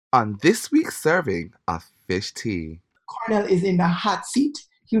On this week's serving of fish tea. Cornell is in the hot seat.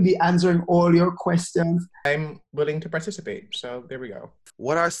 He'll be answering all your questions. I'm willing to participate, so there we go.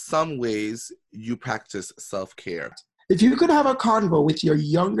 What are some ways you practice self-care? If you could have a convo with your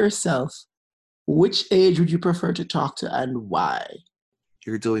younger self, which age would you prefer to talk to and why?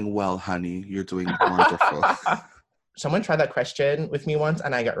 You're doing well, honey. You're doing wonderful. Someone tried that question with me once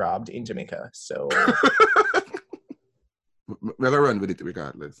and I got robbed in Jamaica, so... We're gonna run with it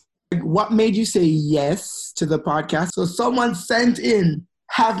regardless. What made you say yes to the podcast? So someone sent in,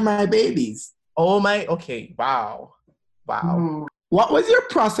 have my babies. Okay, wow. What was your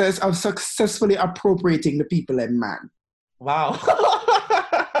process of successfully appropriating the people in man? Wow.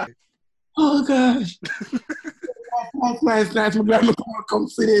 Oh gosh. Nice. I'm glad my come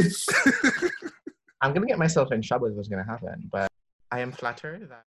see this. I'm going to get myself in trouble if it's going to happen, but I am flattered that...